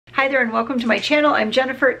Hi there and welcome to my channel. I'm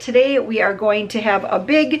Jennifer. Today we are going to have a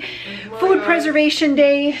big food preservation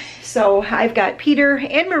day. So I've got Peter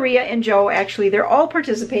and Maria and Joe. Actually, they're all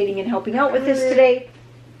participating and helping out with this today.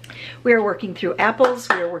 We are working through apples,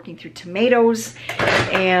 we are working through tomatoes,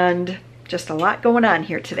 and just a lot going on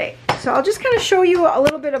here today. So I'll just kind of show you a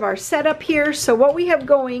little bit of our setup here. So what we have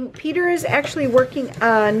going, Peter is actually working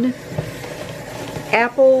on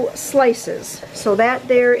apple slices. So that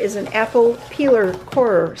there is an apple peeler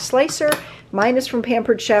corer slicer. Mine is from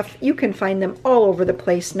Pampered Chef. You can find them all over the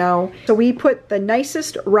place now. So we put the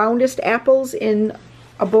nicest, roundest apples in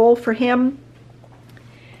a bowl for him.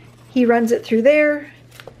 He runs it through there.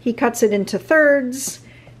 He cuts it into thirds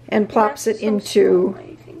and plops it into...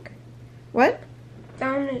 I think. What?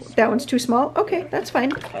 That one's too small? Okay, that's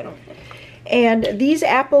fine. I don't think. And these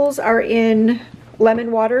apples are in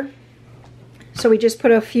lemon water. So we just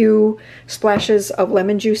put a few splashes of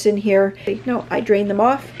lemon juice in here. No, I drain them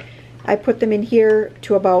off. I put them in here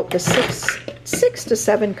to about the six to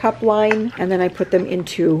 7 cup line, and then I put them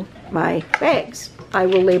into my bags. I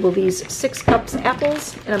will label these 6 cups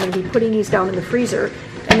apples, and I'm going to be putting these down in the freezer.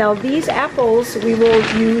 And now these apples we will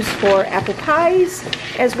use for apple pies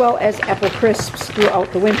as well as apple crisps throughout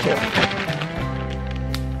the winter.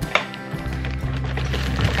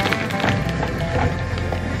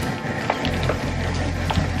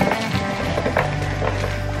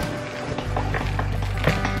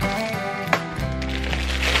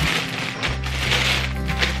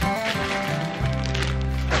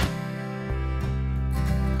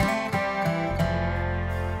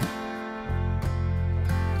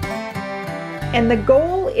 And the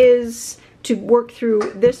goal is to work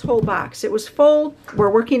through this whole box. It was full. We're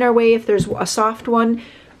working our way. If there's a soft one,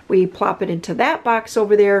 we plop it into that box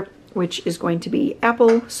over there, which is going to be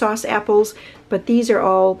applesauce apples. But these are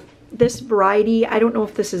all this variety. I don't know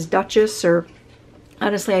if this is Duchess or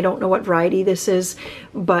honestly, I don't know what variety this is.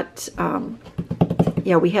 But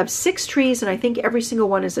yeah, we have 6 trees and I think every single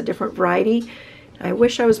one is a different variety. I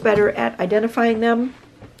wish I was better at identifying them.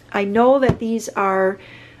 I know that these are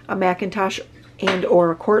a Macintosh and or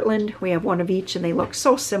a Cortland. We have one of each and they look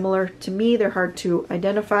so similar. To me, they're hard to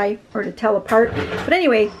identify or to tell apart. But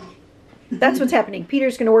anyway, that's what's happening.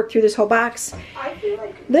 Peter's going to work through this whole box. I feel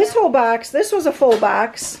like This whole box, this was a full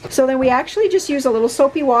box. So then we actually just use a little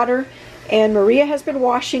soapy water, and Maria has been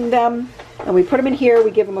washing them, and we put them in here. We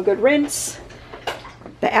give them a good rinse.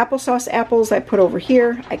 The applesauce apples I put over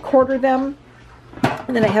here. I quarter them,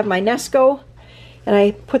 and then I have my Nesco. And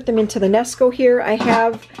I put them into the Nesco here. I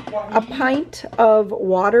have a pint of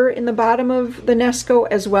water in the bottom of the Nesco,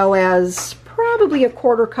 as well as probably a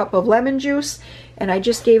 1/4 cup of lemon juice. And I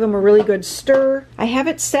just gave them a really good stir. I have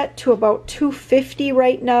it set to about 250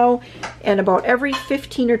 right now. And about every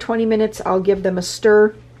 15 or 20 minutes, I'll give them a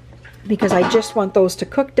stir, because I just want those to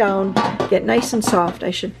cook down, get nice and soft.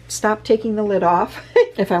 I should stop taking the lid off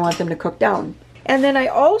if I want them to cook down. And then I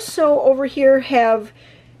also over here have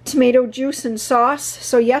tomato juice and sauce.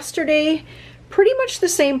 So yesterday, pretty much the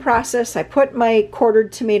same process. I put my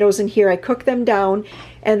quartered tomatoes in here, I cook them down,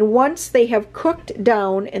 and once they have cooked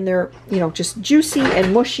down and they're, you know, just juicy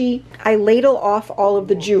and mushy, I ladle off all of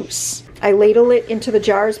the juice. I ladle it into the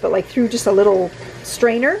jars, but like through just a little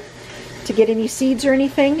strainer to get any seeds or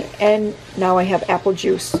anything, and now I have apple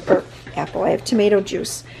juice, or I have tomato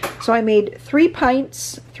juice. So I made 3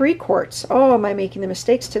 pints, 3 quarts. Oh, am I making the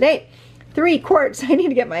mistakes today? 3 quarts, I need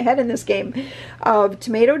to get my head in this game, of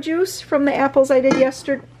tomato juice from the apples I did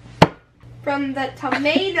yesterday. from the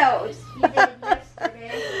tomatoes you did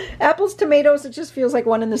yesterday. Apples, tomatoes, it just feels like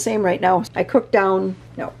one and the same right now. I cooked down,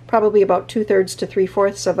 no, probably about 2/3 to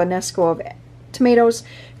 3/4 of a Nesco of tomatoes.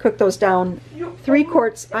 Cook those down. 3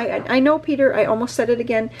 quarts, I know, Peter, I almost said it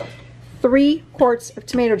again. 3 quarts of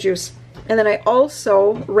tomato juice. And then I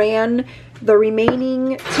also ran the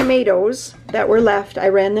remaining tomatoes that were left, I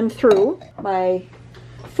ran them through my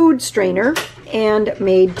food strainer and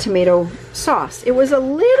made tomato sauce. It was a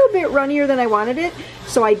little bit runnier than I wanted it,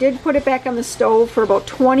 so I did put it back on the stove for about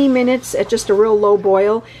 20 minutes at just a real low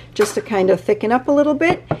boil, just to kind of thicken up a little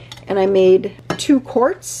bit. And I made 2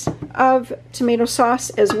 quarts of tomato sauce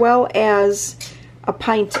as well as a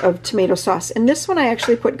pint of tomato sauce. And this one I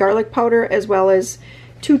actually put garlic powder as well as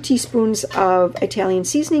 2 teaspoons of Italian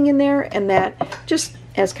seasoning in there, and that just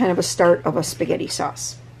as kind of a start of a spaghetti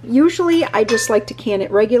sauce. Usually I just like to can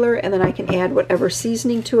it regular, and then I can add whatever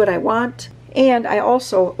seasoning to it I want. And I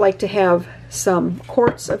also like to have some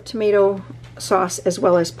quarts of tomato sauce as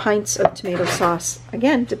well as pints of tomato sauce.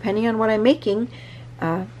 Again, depending on what I'm making,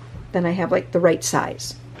 then I have like the right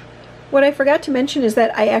size. What I forgot to mention is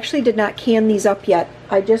that I actually did not can these up yet.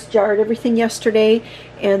 I just jarred everything yesterday,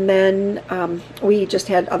 and then we just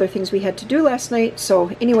had other things we had to do last night.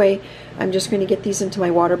 So anyway, I'm just going to get these into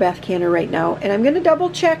my water bath canner right now, and I'm going to double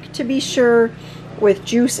check to be sure with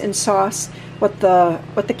juice and sauce what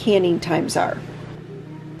the canning times are.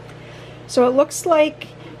 So it looks like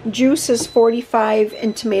juice is 45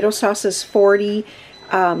 and tomato sauce is 40.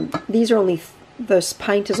 These are only, this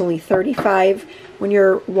pint is only 35. When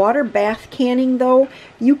you're water bath canning though,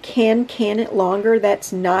 you can can it longer.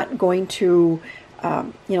 That's not going to,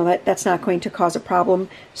 that's not going to cause a problem.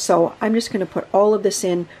 So I'm just going to put all of this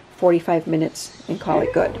in 45 minutes and call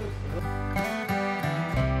it good.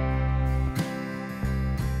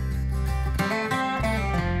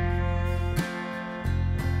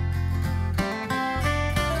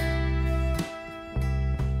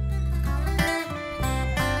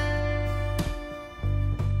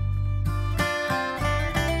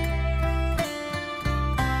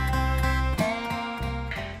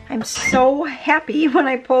 I'm so happy when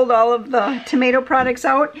I pulled all of the tomato products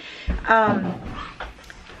out.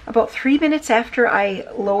 About 3 minutes after I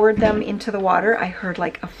lowered them into the water, I heard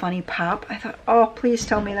like a funny pop. I thought, oh, please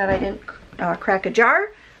tell me that I didn't crack a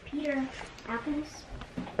jar. Peter, apples.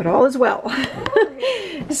 But all is well.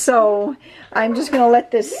 So I'm just going to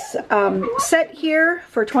let this set here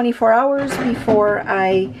for 24 hours before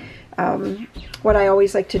I... what I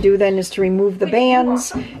always like to do then is to remove the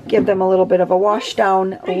bands, give them a little bit of a wash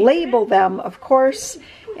down, label them, of course,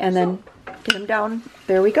 and then get them down.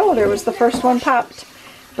 There we go. There was the first one popped.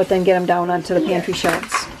 But then get them down onto the pantry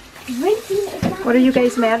shelves. What are you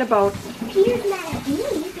guys mad about? Peter's mad at me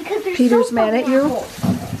because there's Peter's mad at you?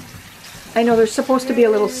 I know there's supposed to be a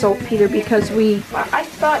little soap, Peter, because we... I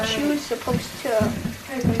thought she was supposed to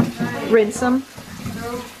rinse them.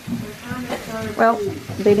 Well,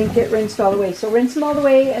 they didn't get rinsed all the way. So rinse them all the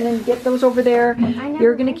way and then get those over there.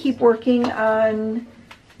 You're going to keep working on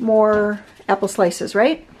more apple slices,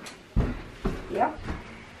 right? Yep.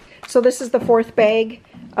 So this is the 4th bag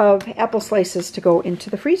of apple slices to go into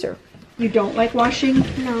the freezer. You don't like washing?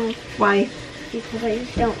 No. Why? Because I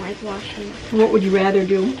just don't like washing. What would you rather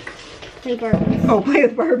do? Play Barbies. Oh, play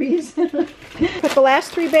with Barbies. Put the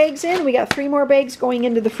last 3 bags in. We got 3 more bags going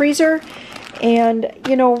into the freezer. And,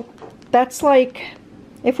 you know, that's like,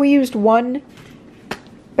 if we used 1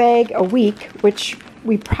 bag a week, which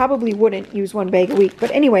we probably wouldn't use 1 bag a week.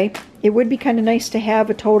 But anyway, it would be kind of nice to have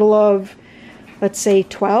a total of, let's say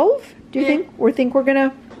 12. Do you think we're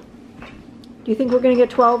gonna get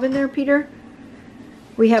 12 in there, Peter?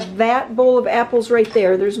 We have that bowl of apples right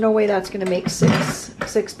there. There's no way that's gonna make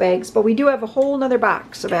six bags, but we do have a whole nother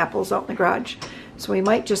box of apples out in the garage, so we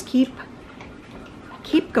might just keep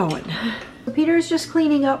going. Peter's just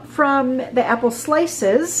cleaning up from the apple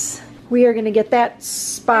slices. We are gonna get that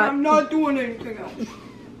spot. I'm not doing anything else.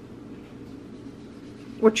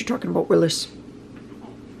 What you talking about, Willis?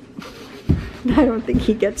 I don't think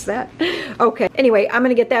he gets that. Okay, anyway, I'm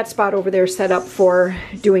gonna get that spot over there set up for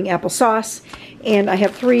doing applesauce. And I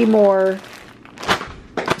have 3 more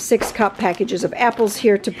 6-cup packages of apples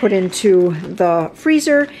here to put into the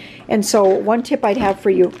freezer. And so one tip I'd have for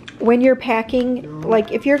you, when you're packing,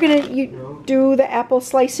 like if you're gonna do the apple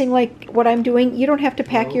slicing like what I'm doing, you don't have to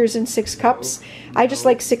pack yours in 6 cups. I just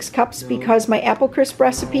like 6 cups because my apple crisp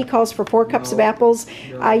recipe calls for 4 cups of apples.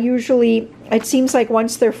 I usually, it seems like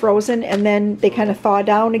once they're frozen and then they kind of thaw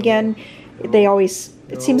down again, they always,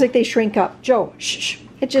 it seems like they shrink up. Joe, shh.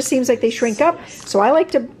 It just seems like they shrink up. So I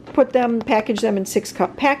like to package them in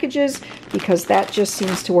 6-cup packages because that just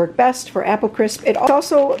seems to work best for apple crisp. It's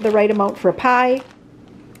also the right amount for a pie.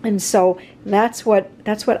 And so that's what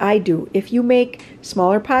I do. If you make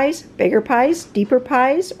smaller pies, bigger pies, deeper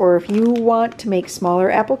pies, or if you want to make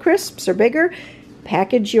smaller apple crisps or bigger,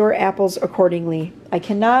 package your apples accordingly. I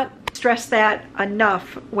cannot stress that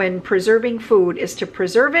enough. When preserving food is to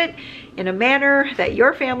preserve it in a manner that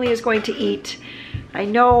your family is going to eat. I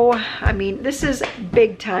know, I mean, this is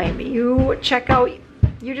big time. You check out,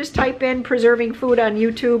 you just type in preserving food on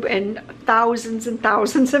YouTube and thousands and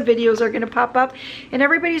thousands of videos are going to pop up, and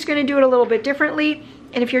everybody's going to do it a little bit differently.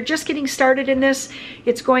 And if you're just getting started in this,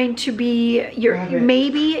 it's going to be,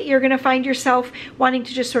 maybe you're going to find yourself wanting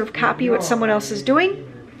to just sort of copy what someone else is doing.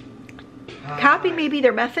 Copy maybe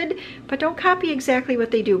their method, but don't copy exactly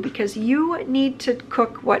what they do, because you need to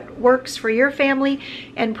cook what works for your family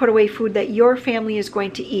and put away food that your family is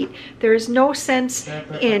going to eat. There is no sense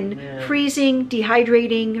in freezing,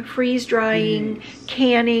 dehydrating, freeze drying,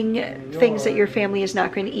 canning things that your family is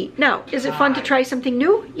not going to eat. Now, is it fun to try something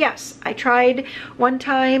new? Yes. I tried one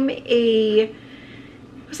time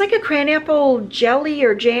was like a cranapple jelly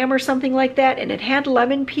or jam or something like that, and it had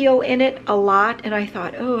lemon peel in it a lot, and I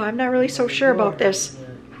thought, oh, I'm not really so sure about this.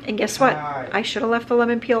 And guess what? I should have left the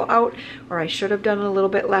lemon peel out, or I should have done a little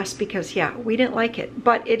bit less, because yeah, we didn't like it.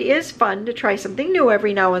 But it is fun to try something new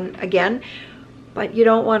every now and again, but you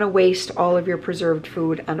don't want to waste all of your preserved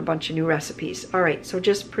food on a bunch of new recipes. All right, so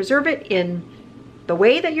just preserve it in the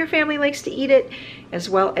way that your family likes to eat it, as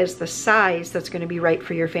well as the size that's going to be right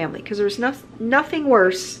for your family, because there's nothing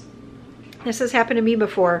worse. This has happened to me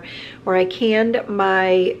before, where I canned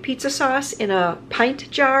my pizza sauce in a pint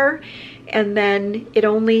jar, and then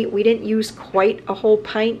we didn't use quite a whole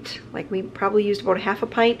pint, like we probably used about half a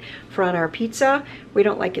pint for on our pizza. We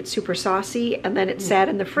don't like it super saucy, and then it sat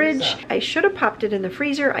in the fridge. I should have popped it in the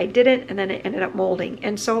freezer, I didn't, and then it ended up molding.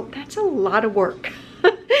 And so that's a lot of work.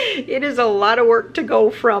 It is a lot of work to go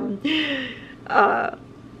from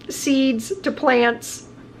seeds to plants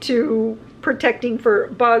to protecting for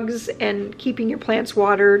bugs and keeping your plants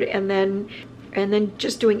watered, and then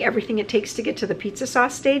just doing everything it takes to get to the pizza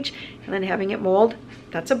sauce stage, and then having it mold.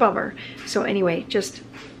 That's a bummer. So anyway, just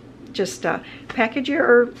package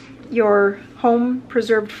your home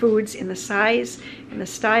preserved foods in the size and the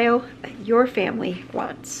style that your family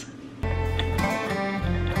wants.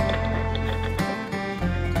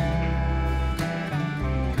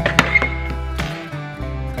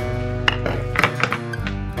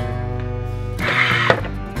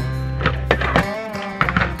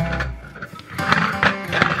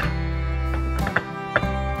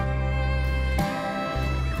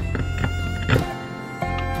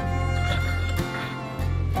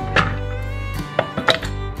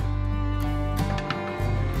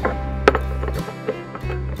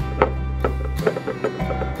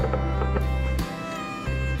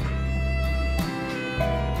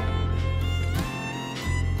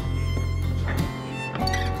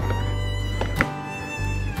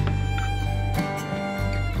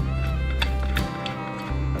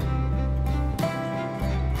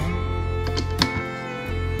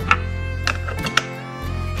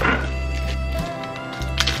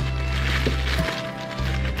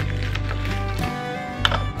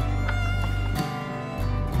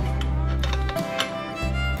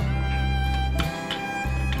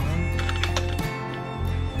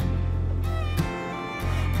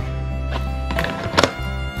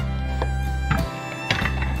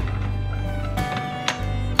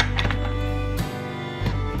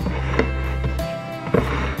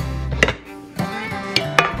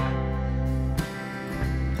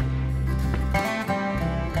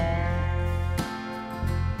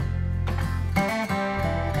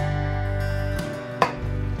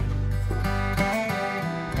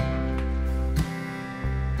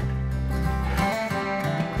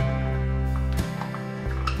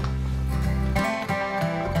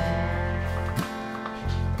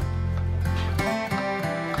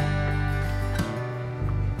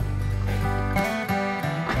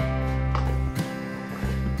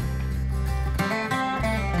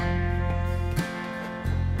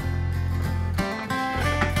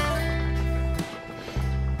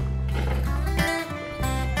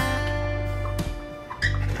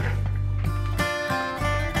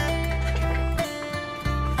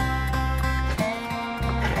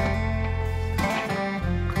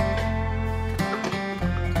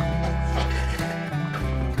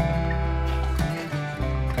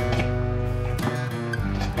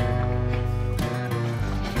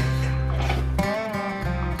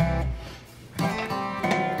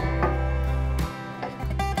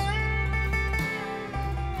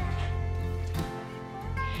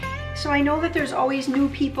 So I know that there's always new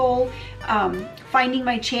people finding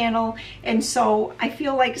my channel, and so I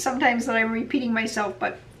feel like sometimes that I'm repeating myself,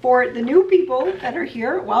 but for the new people that are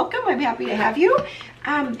here, welcome. I'm happy to have you.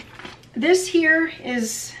 This here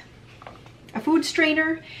is a food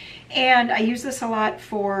strainer, and I use this a lot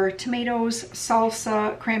for tomatoes,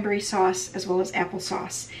 salsa, cranberry sauce, as well as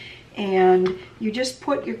applesauce. And you just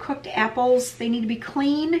put your cooked apples, they need to be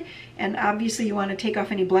clean, and obviously you want to take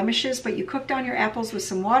off any blemishes, but you cook down your apples with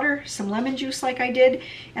some water, some lemon juice like I did,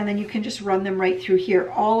 and then you can just run them right through here.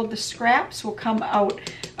 All of the scraps will come out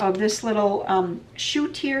of this little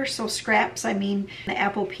chute here. So scraps, I mean the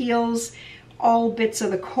apple peels, all bits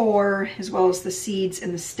of the core, as well as the seeds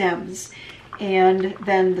and the stems. And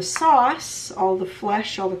then the sauce, all the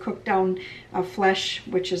flesh, all the cooked down flesh,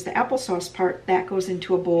 which is the applesauce part, that goes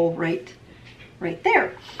into a bowl right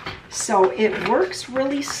there. So it works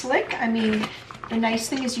really slick. I mean, the nice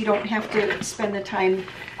thing is you don't have to spend the time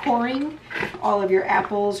coring all of your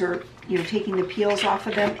apples, or taking the peels off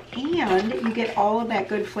of them, and you get all of that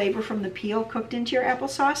good flavor from the peel cooked into your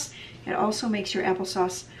applesauce. It also makes your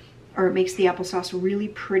applesauce or it makes the applesauce really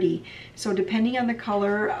pretty. So depending on the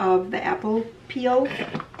color of the apple peel,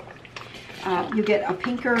 you get a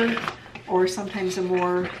pinker, or sometimes a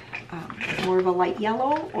more of a light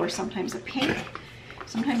yellow, or sometimes a pink,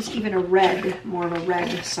 sometimes even a red, more of a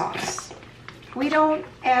red sauce. We don't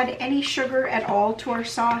add any sugar at all to our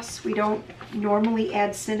sauce. We don't normally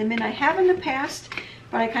add cinnamon. I have in the past,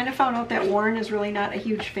 but I kind of found out that Warren is really not a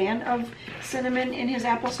huge fan of cinnamon in his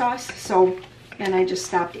applesauce. So, and I just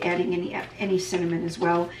stopped adding any cinnamon as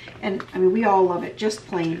well. And I mean, we all love it, just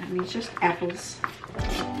plain. I mean, it's just apples.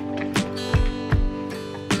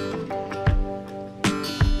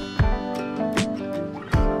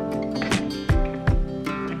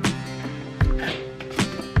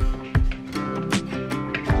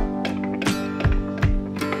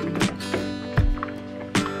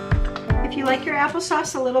 If you like your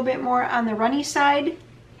applesauce a little bit more on the runny side,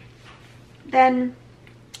 then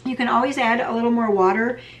you can always add a little more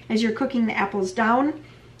water as you're cooking the apples down.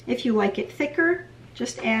 If you like it thicker,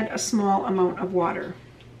 just add a small amount of water.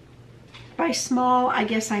 By small, I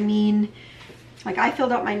guess I mean, like I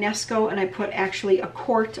filled up my Nesco and I put actually a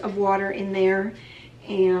quart of water in there.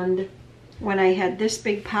 And when I had this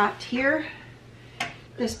big pot here,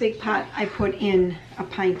 this big pot, I put in a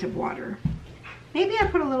pint of water. Maybe I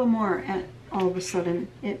put a little more, and all of a sudden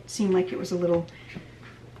it seemed like it was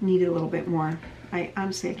needed a little bit more. I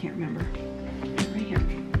honestly can't remember. Right here.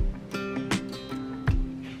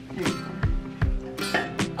 There you go.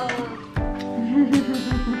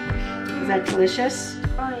 Is that delicious?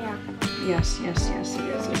 Oh yeah. Yes, yes, yes it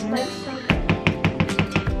is, isn't it?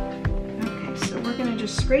 Okay, so we're gonna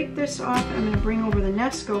just scrape this off. I'm gonna bring over the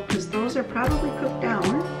Nesco because those are probably cooked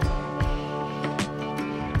down.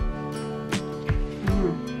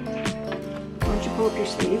 Why don't you pull up your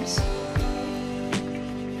sleeves?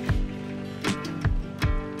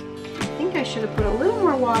 I should have put a little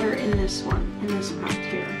more water in this one, in this pot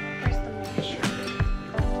here.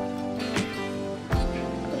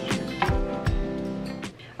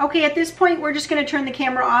 Okay, at this point we're just going to turn the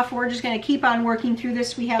camera off. We're just going to keep on working through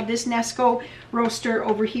this. We have this Nesco roaster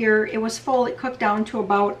over here. It was full. It cooked down to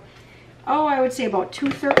about, oh, I would say about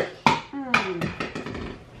 2/3.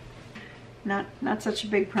 Not such a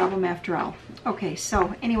big problem after all. Okay,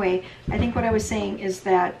 so anyway, I think what I was saying is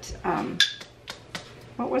that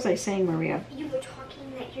what was I saying, Maria? You were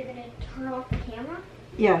talking that you're going to turn off the camera?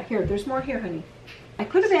 Yeah, here, there's more here, honey. I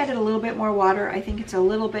could have added a little bit more water. I think it's a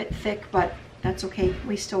little bit thick, but that's okay.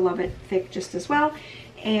 We still love it thick just as well.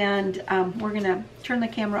 And we're going to turn the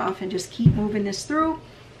camera off and just keep moving this through.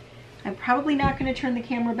 I'm probably not going to turn the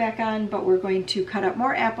camera back on, but we're going to cut up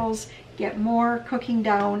more apples, get more cooking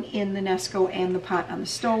down in the Nesco and the pot on the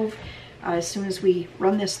stove as soon as we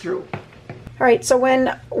run this through. All right, so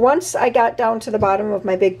once I got down to the bottom of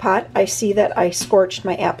my big pot, I see that I scorched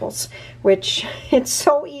my apples, which it's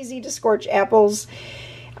so easy to scorch apples.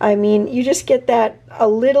 I mean, you just get that a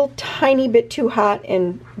little tiny bit too hot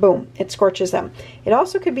and boom, it scorches them. It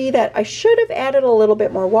also could be that I should have added a little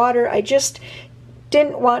bit more water. I just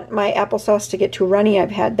didn't want my applesauce to get too runny.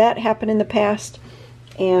 I've had that happen in the past,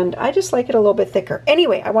 and I just like it a little bit thicker.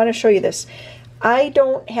 Anyway, I want to show you this. I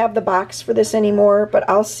don't have the box for this anymore, but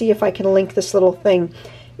I'll see if I can link this little thing.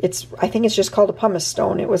 I think it's just called a pumice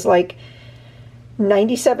stone. It was like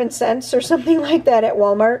 97 cents or something like that at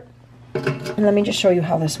Walmart. And let me just show you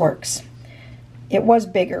how this works. It was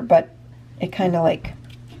bigger, but it kind of like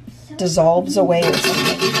dissolves away or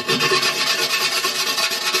something.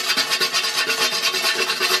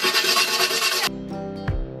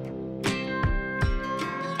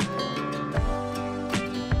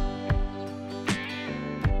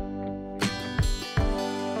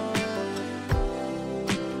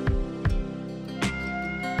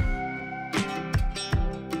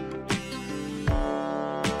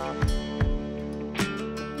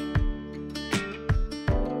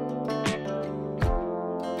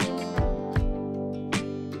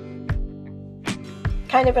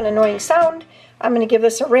 Kind of an annoying sound. I'm going to give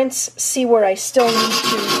this a rinse, see where I still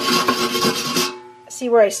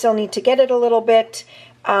need to get it a little bit.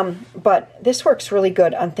 But this works really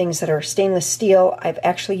good on things that are stainless steel. I've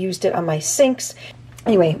actually used it on my sinks.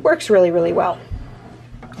 Anyway, works really, really well.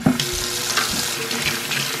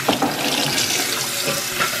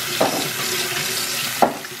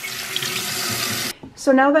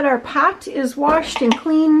 So now that our pot is washed and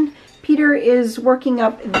clean, Peter is working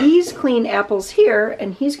up these clean apples here,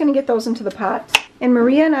 and he's going to get those into the pot. And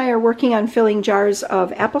Maria and I are working on filling jars of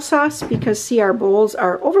applesauce because, see, our bowls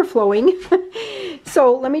are overflowing.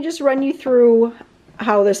 So let me just run you through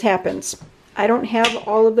how this happens. I don't have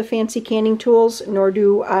all of the fancy canning tools, nor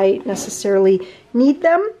do I necessarily need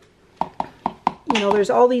them. You know, there's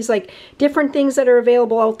all these like different things that are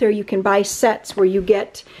available out there. You can buy sets where you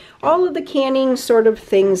get all of the canning sort of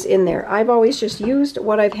things in there. I've always just used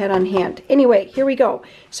what I've had on hand. Anyway, here we go.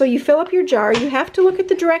 So you fill up your jar. You have to look at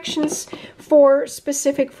the directions for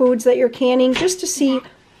specific foods that you're canning just to see.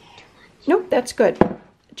 Nope, that's good.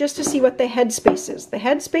 Just to see what the headspace is. The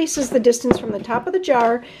headspace is the distance from the top of the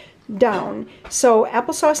jar down. So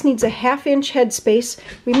applesauce needs a 1/2 inch headspace.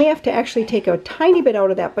 We may have to actually take a tiny bit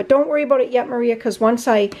out of that, but don't worry about it yet, Maria, because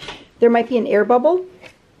there might be an air bubble.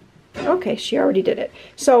 Okay, she already did it.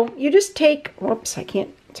 So you just take, whoops, I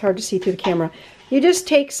can't, it's hard to see through the camera. You just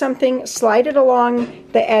take something, slide it along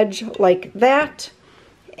the edge like that,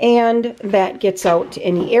 and that gets out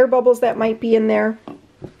any air bubbles that might be in there.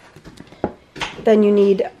 Then you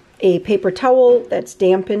need a paper towel that's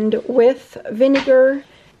dampened with vinegar.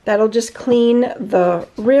 That'll just clean the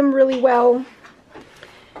rim really well.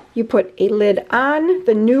 You put a lid on.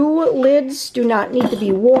 The new lids do not need to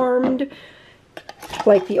be warmed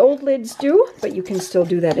like the old lids do, but you can still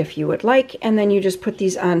do that if you would like. And then you just put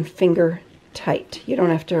these on finger tight. You don't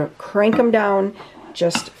have to crank them down,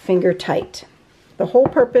 just finger tight. The whole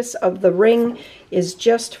purpose of the ring is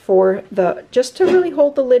just to really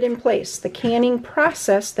hold the lid in place. The canning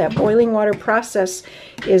process, that boiling water process,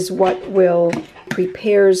 is what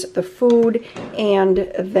prepares the food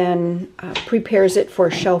and then prepares it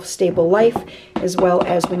for shelf-stable life, as well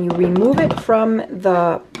as when you remove it from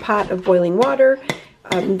the pot of boiling water,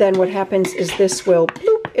 then what happens is this will,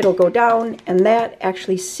 bloop, it'll go down, and that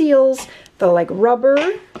actually seals the like rubber.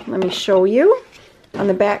 Let me show you. On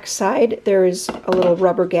the back side, there is a little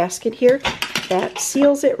rubber gasket here that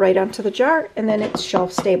seals it right onto the jar, and then it's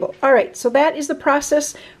shelf stable. All right, so that is the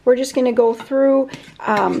process. We're just going to go through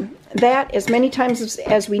that as many times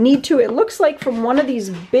as we need to. It looks like from one of these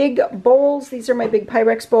big bowls, these are my big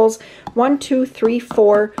Pyrex bowls, 1, 2, 3,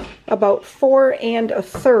 4, about 4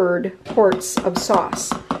 1/3 quarts of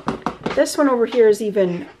sauce. This one over here is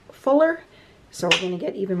even fuller, so we're going to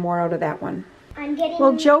get even more out of that one.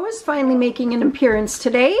 Well, Joe is finally making an appearance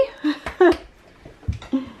today.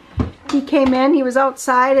 He came in, he was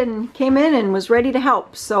outside and came in and was ready to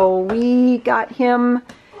help. So we got him,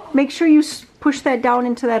 make sure you push that down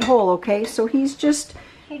into that hole, okay? So he's just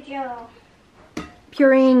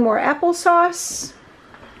pureeing more applesauce.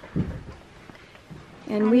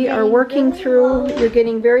 And we are working through, you're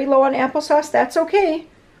getting very low on applesauce. That's okay.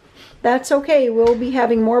 That's okay. We'll be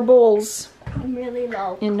having more bowls. I'm really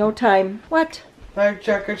low. In no time. What? Like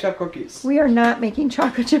chocolate chip cookies. We are not making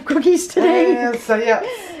chocolate chip cookies today. Yes, yes.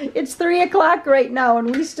 It's 3 o'clock right now,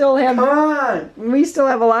 and we still have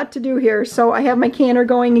a lot to do here. So I have my canner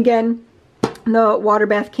going again, the water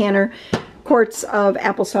bath canner. Quarts of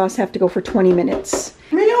applesauce have to go for 20 minutes.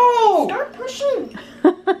 Mio! Start pushing.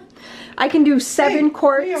 I can do 7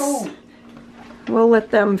 quarts. Mio. We'll let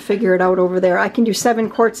them figure it out over there. I can do 7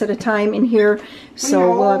 quarts at a time in here,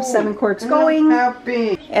 so we'll have 7 quarts going.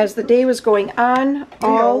 As the day was going on,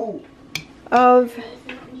 all of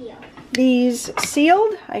these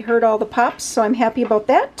sealed. I heard all the pops, so I'm happy about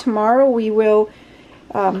that. Tomorrow we will,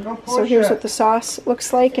 so here's what the sauce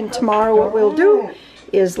looks like, and tomorrow what we'll do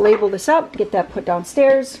is label this up, get that put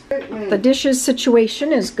downstairs. The dishes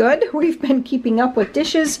situation is good. We've been keeping up with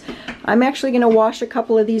dishes. I'm actually going to wash a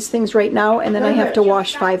couple of these things right now, and then I have to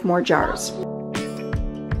wash 5 more jars.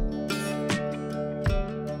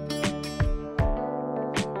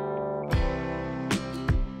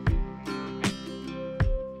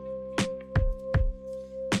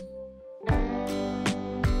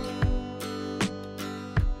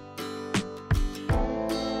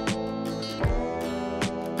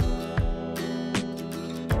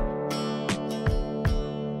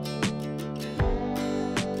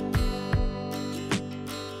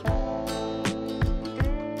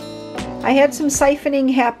 I had some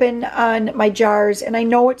siphoning happen on my jars, and I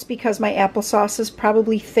know it's because my applesauce is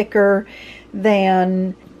probably thicker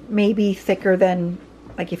than,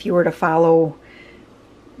 like if you were to follow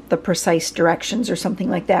the precise directions or something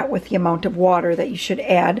like that with the amount of water that you should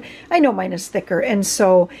add. I know mine is thicker, and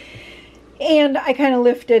I kind of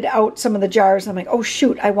lifted out some of the jars. I'm like, oh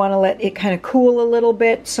shoot, I want to let it kind of cool a little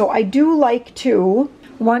bit. So I do like to,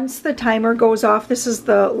 once the timer goes off, this is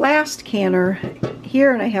the last canner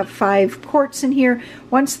here, and I have 5 quarts in here.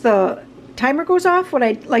 Once the timer goes off, what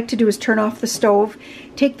I like to do is turn off the stove,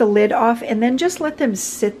 take the lid off, and then just let them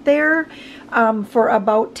sit there for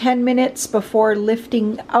about 10 minutes before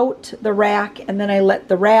lifting out the rack, and then I let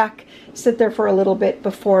the rack sit there for a little bit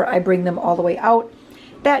before I bring them all the way out.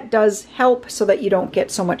 That does help so that you don't get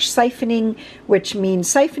so much siphoning, which means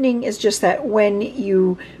siphoning is just that when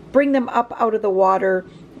you bring them up out of the water,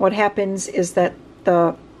 what happens is that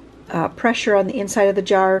the pressure on the inside of the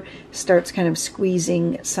jar starts kind of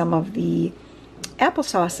squeezing some of the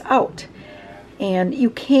applesauce out. And you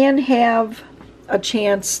can have a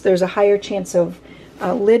chance, there's a higher chance of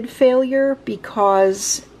lid failure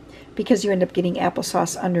because you end up getting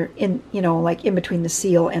applesauce like in between the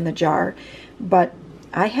seal and the jar. But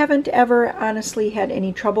I haven't ever honestly had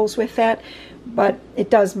any troubles with that, but it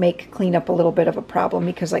does make cleanup a little bit of a problem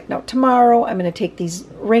because like now tomorrow I'm going to take these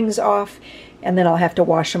rings off and then I'll have to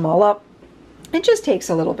wash them all up. It just takes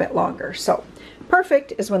a little bit longer. So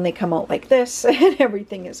perfect is when they come out like this and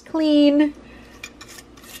everything is clean.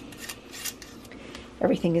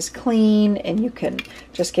 Everything is clean and you can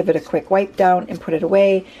just give it a quick wipe down and put it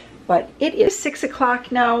away. But it is 6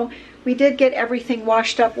 o'clock now. We did get everything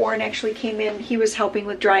washed up. Warren actually came in. He was helping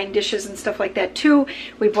with drying dishes and stuff like that too.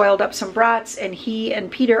 We boiled up some brats and he and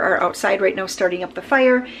Peter are outside right now starting up the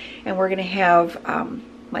fire. And we're gonna have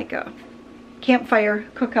like a campfire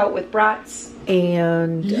cookout with brats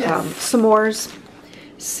and s'mores.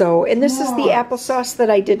 So, and this is the applesauce that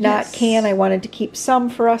I did not can. I wanted to keep some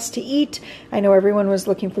for us to eat. I know everyone was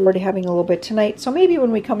looking forward to having a little bit tonight. So maybe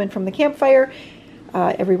when we come in from the campfire,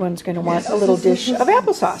 everyone's going to want a little dish of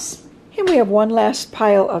applesauce. And we have one last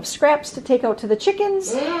pile of scraps to take out to the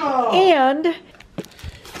chickens. And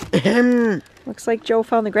looks like Joe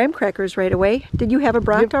found the graham crackers right away. Did you have a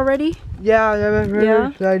brat already?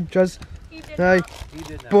 Yeah. I just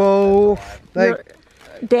both.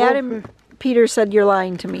 Dad and Peter said you're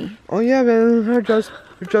lying to me. Oh yeah, man. Just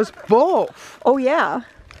both. Oh yeah.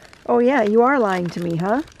 Oh yeah, you are lying to me,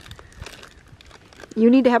 huh? You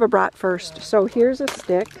need to have a brat first. So here's a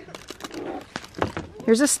stick.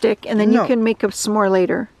 Here's a stick, and then you can make some more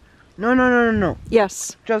later. No.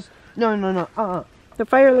 Yes. Just no. The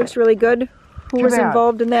fire looks really good. Who was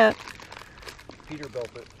involved in that? Peter built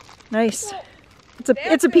it. Nice. It's a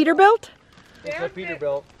Peterbilt? It's a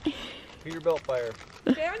Peterbilt. Peterbilt fire.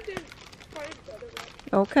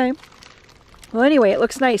 Okay. Well, anyway, it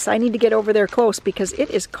looks nice. I need to get over there close because it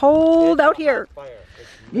is cold out here.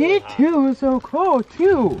 Me too. It's so cold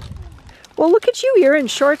too. Well, look at you. You're in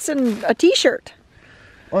shorts and a t-shirt.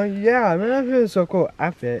 Oh yeah, man, I feel so cool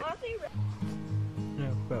outfit.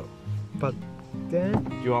 But then.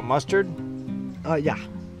 Do you want mustard? Yeah.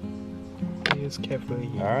 Use carefully.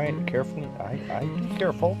 All right, carefully. I be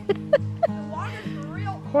careful.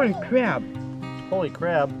 Holy crap! Holy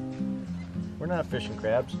crab. We're not fishing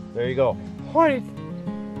crabs. There you go. Holy.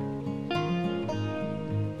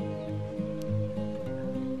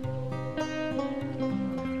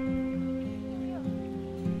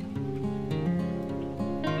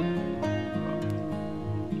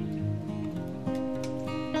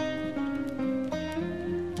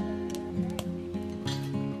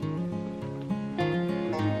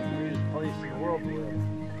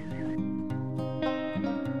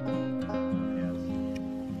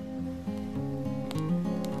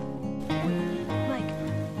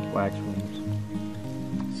 Wax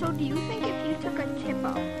worms. So do you think if you took a tip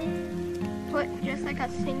out, put just like a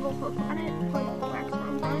single hook on it, put wax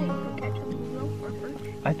worms on it, you could catch a minnow or perch?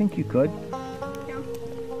 I think you could. Yeah.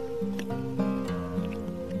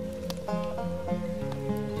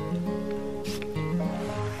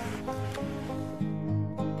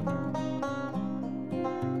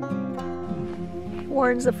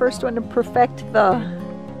 Warren's the first one to perfect the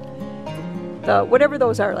whatever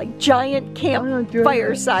those are, like giant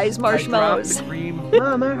campfire size marshmallows.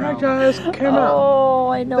 Mom, I just came out. Oh,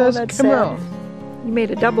 I know, Just that's come sad. out. You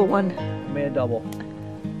made a double one. Made a double.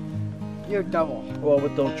 You're double. Well,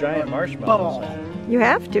 with those giant marshmallows. You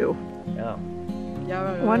have to. Yeah.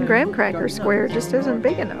 One graham cracker square just isn't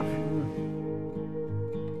big enough.